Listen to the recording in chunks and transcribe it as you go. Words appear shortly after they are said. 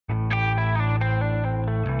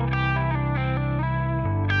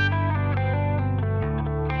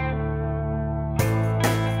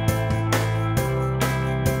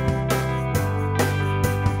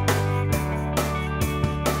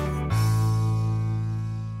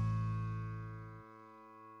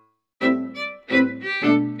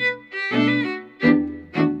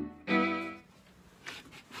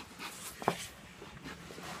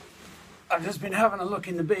just been having a look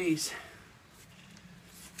in the bees,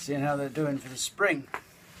 seeing how they're doing for the spring,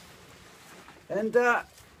 and I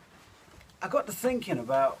got to thinking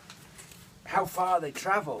about how far they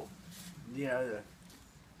travel. You know,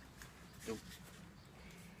 the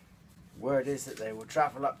word is that they will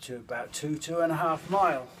travel up to about 2.5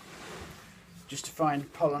 miles just to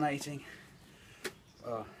find pollinating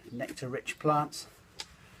or nectar-rich plants.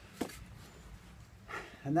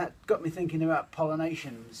 And that got me thinking about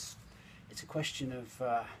pollinations. It's a question of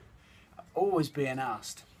always being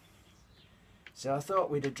asked. So I thought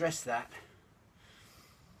we'd address that.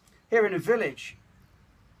 Here in the village,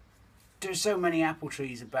 there's so many apple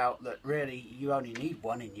trees about that really you only need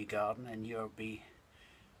one in your garden and you'll be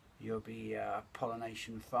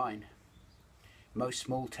pollination fine. Most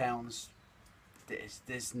small towns,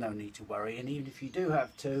 there's no need to worry, and even if you do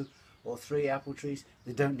have 2 or 3 apple trees,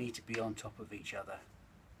 they don't need to be on top of each other.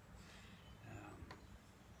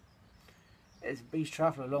 Bees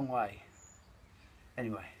travel a long way.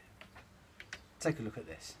 Anyway, take a look at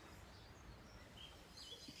this.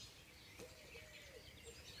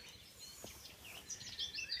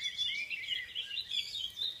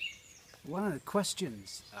 One of the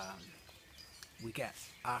questions we get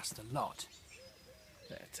asked a lot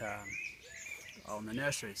on the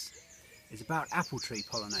nurseries is about apple tree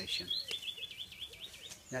pollination.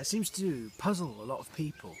 Now it seems to puzzle a lot of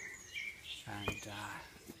people, and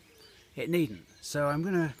it needn't. So I'm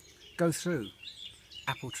going to go through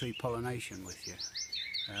apple tree pollination with you,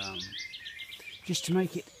 just to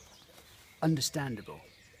make it understandable.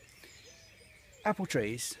 Apple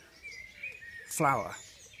trees flower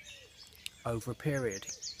over a period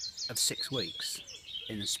of 6 weeks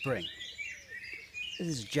in the spring. This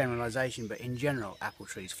is a generalisation, but in general apple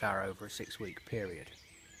trees flower over a 6-week period.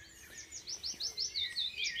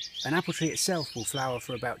 An apple tree itself will flower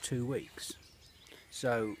for about 2 weeks.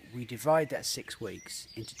 So we divide that 6 weeks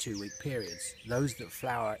into 2-week periods. Those that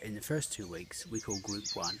flower in the first 2 weeks we call group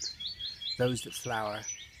 1. Those that flower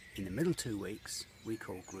in the middle 2 weeks we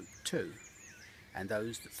call group 2. And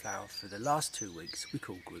those that flower for the last 2 weeks we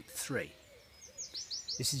call group 3.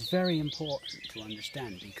 This is very important to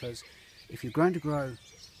understand, because if you're going to grow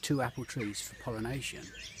 2 apple trees for pollination,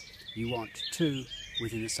 you want 2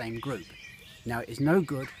 within the same group. Now it is no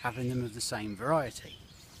good having them of the same variety.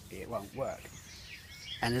 It won't work.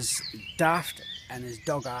 And as daft and as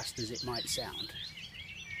dog-assed as it might sound,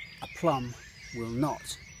 a plum will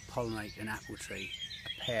not pollinate an apple tree,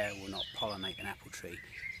 a pear will not pollinate an apple tree,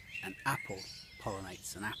 an apple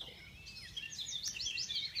pollinates an apple.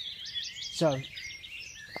 So,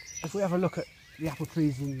 if we have a look at the apple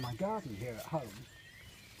trees in my garden here at home,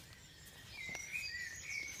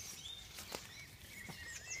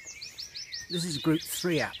 this is a group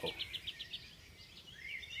 3 apple.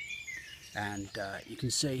 And you can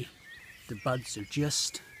see the buds are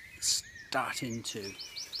just starting to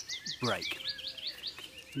break.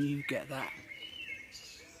 Can you get that?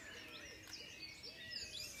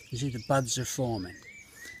 You see the buds are forming.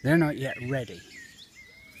 They're not yet ready.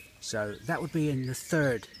 So that would be in the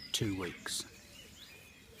 3rd 2 weeks.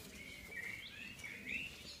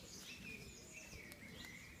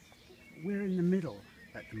 We're in the middle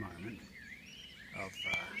at the moment of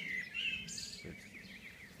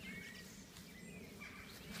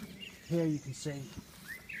here you can see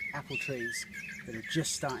apple trees that are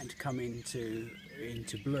just starting to come into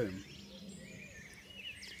bloom.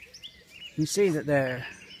 You can see that the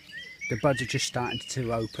buds are just starting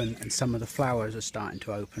to open, and some of the flowers are starting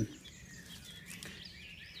to open.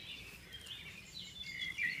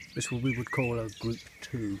 This is what we would call a group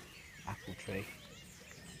 2 apple tree.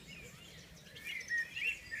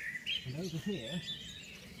 And over here,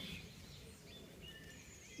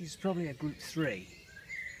 this is probably a group 3.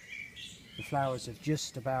 The flowers have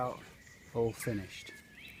just about all finished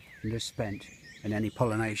and just spent, and any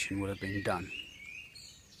pollination will have been done.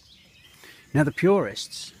 Now the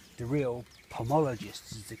purists, the real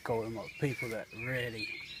pomologists as they call them, or people that really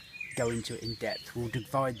go into it in depth, will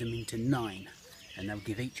divide them into 9, and they'll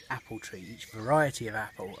give each apple tree, each variety of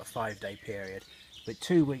apple, a 5-day period, but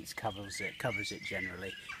 2 weeks covers it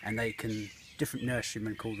generally, and they can, different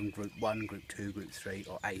nurserymen call them group 1, group 2, group 3,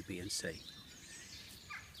 or A, B and C.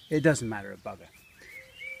 It doesn't matter a bugger.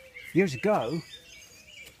 Years ago,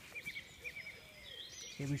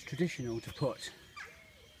 it was traditional to put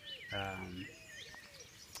a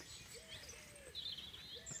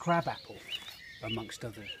crab apple amongst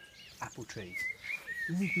other apple trees.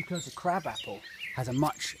 This is because a crab apple has a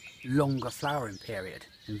much longer flowering period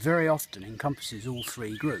and very often encompasses all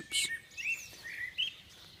 3 groups.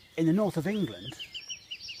 In the north of England,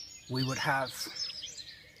 we would have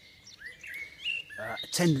a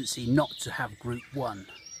tendency not to have group 1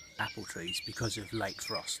 apple trees because of late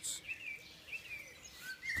frosts.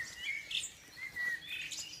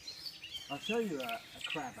 I'll show you a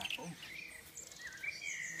crab apple.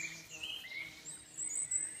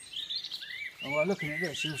 And while looking at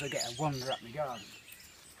this, you also get a wander up the garden.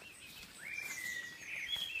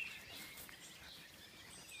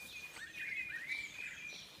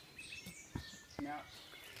 Now,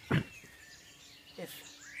 if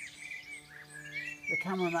the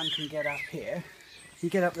cameraman can get up here, you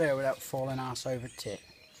get up there without falling arse over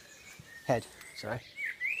head. Sorry.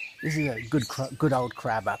 This is a good old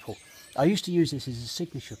crab apple. I used to use this as a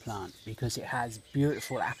signature plant because it has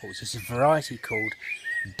beautiful apples. It's a variety called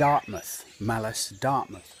Dartmouth, Malus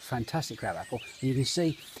Dartmouth. Fantastic crab apple. And you can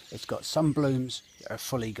see it's got some blooms that are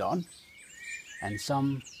fully gone and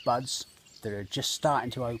some buds that are just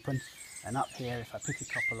starting to open. And up here, if I pick a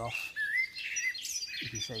couple off, you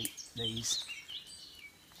can see these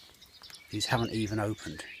haven't even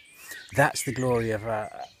opened. That's the glory of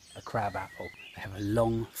a crab apple. They have a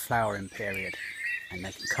long flowering period and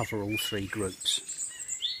they can cover all 3 groups.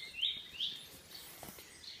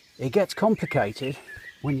 It gets complicated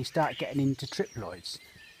when you start getting into triploids,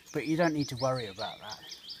 but you don't need to worry about that.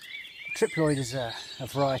 Triploid is a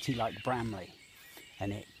variety like Bramley,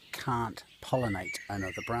 and it can't pollinate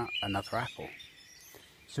another apple.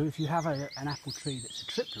 So if you have an apple tree that's a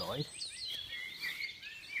triploid,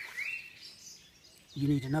 you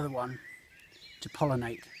need another one to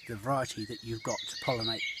pollinate the variety that you've got to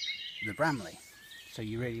pollinate the Bramley. So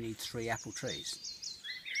you really need 3 apple trees.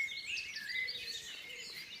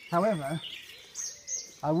 However,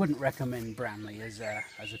 I wouldn't recommend Bramley as a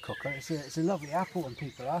cooker. It's a lovely apple, and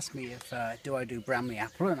people ask me if do I do Bramley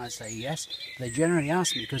apple, and I say yes. They generally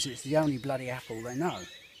ask me because it's the only bloody apple they know.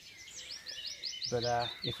 But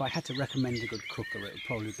if I had to recommend a good cooker, it would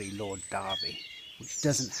probably be Lord Derby, which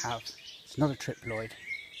doesn't have, it's not a triploid,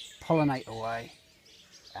 pollinate away,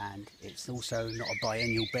 and it's also not a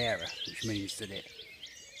biennial bearer, which means that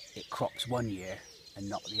it crops one year and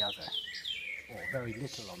not the other, or very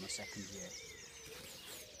little on the second year.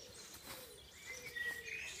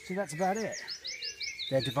 So that's about it.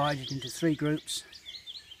 They're divided into 3 groups.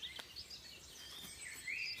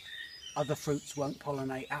 Other fruits won't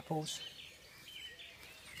pollinate apples.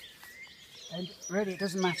 And really it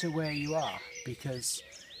doesn't matter where you are, because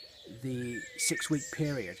the 6-week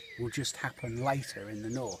period will just happen later in the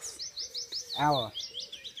north. Our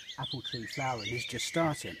apple tree flowering is just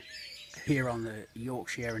starting here on the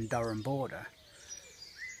Yorkshire and Durham border.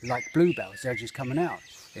 Like bluebells, they're just coming out.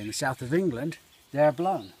 In the south of England, they're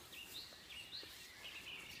blown.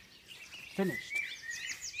 Finished.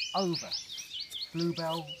 Over.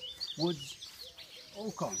 Bluebell, woods,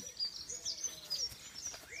 all gone.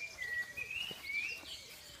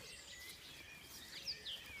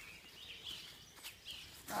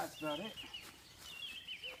 That's about it.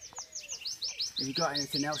 Have you got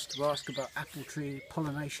anything else to ask about apple tree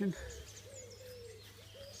pollination?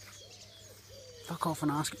 Fuck off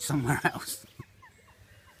and ask it somewhere else.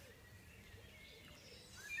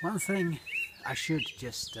 One thing I should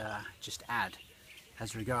just add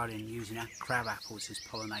as regarding using crab apples as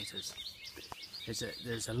pollinators.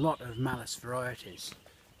 There's a lot of Malus varieties,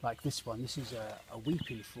 like this one. This is a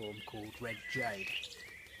weeping form called Red Jade.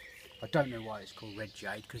 I don't know why it's called Red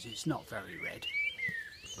Jade, because it's not very red,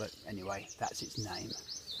 but anyway, that's its name.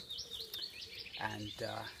 And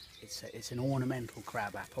it's an ornamental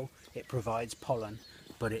crab apple. It provides pollen,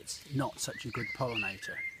 but it's not such a good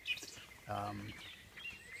pollinator.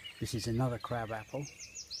 This is another crab apple,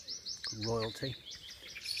 Royalty,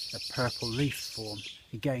 a purple leaf form.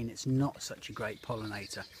 Again, it's not such a great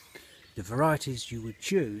pollinator. The varieties you would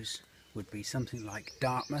choose would be something like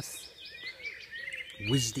Dartmouth.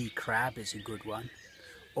 Wisdy crab is a good one,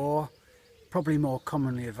 or probably more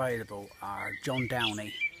commonly available are John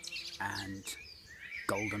Downey and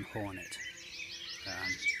Golden Hornet.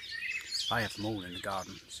 I have them all in the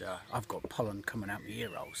garden, so I've got pollen coming out my ear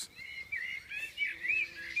rolls.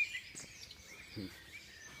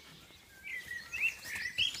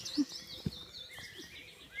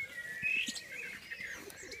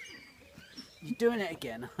 You're doing it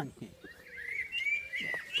again, aren't you?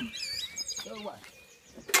 Go away.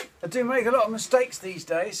 I do make a lot of mistakes these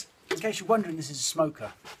days. In case you're wondering, this is a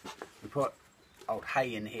smoker. We put old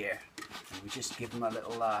hay in here, and we just give them a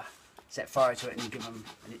little set fire to it, and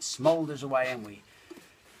and it smoulders away, and we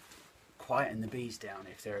quieten the bees down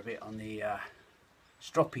if they're a bit on the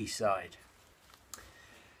stroppy side.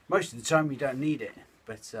 Most of the time we don't need it,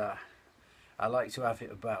 but I like to have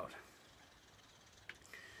it about.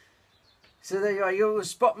 So there you are. You'll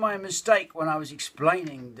spot my mistake when I was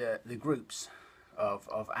explaining the groups.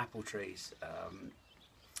 of apple trees.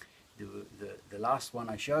 The last one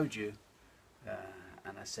I showed you,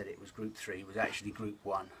 and I said it was group 3, was actually group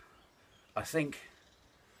 1. I think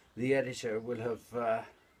the editor will have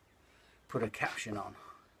put a caption on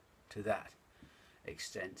to that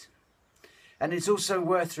extent. And it's also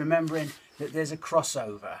worth remembering that there's a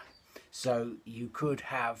crossover. So you could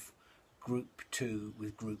have group 2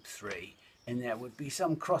 with group 3, and there would be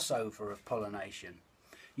some crossover of pollination.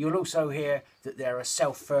 You'll also hear that there are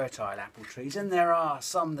self-fertile apple trees, and there are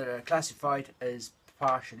some that are classified as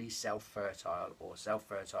partially self-fertile or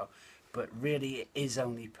self-fertile, but really it is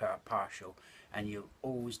only partial, and you'll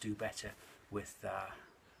always do better with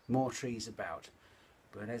more trees about.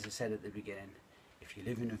 But as I said at the beginning, if you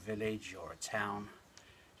live in a village or a town,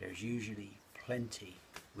 there's usually plenty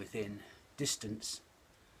within distance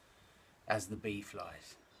as the bee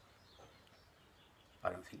flies. I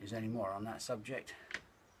don't think there's any more on that subject.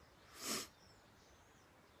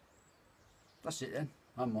 That's it then.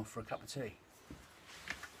 I'm off for a cup of tea.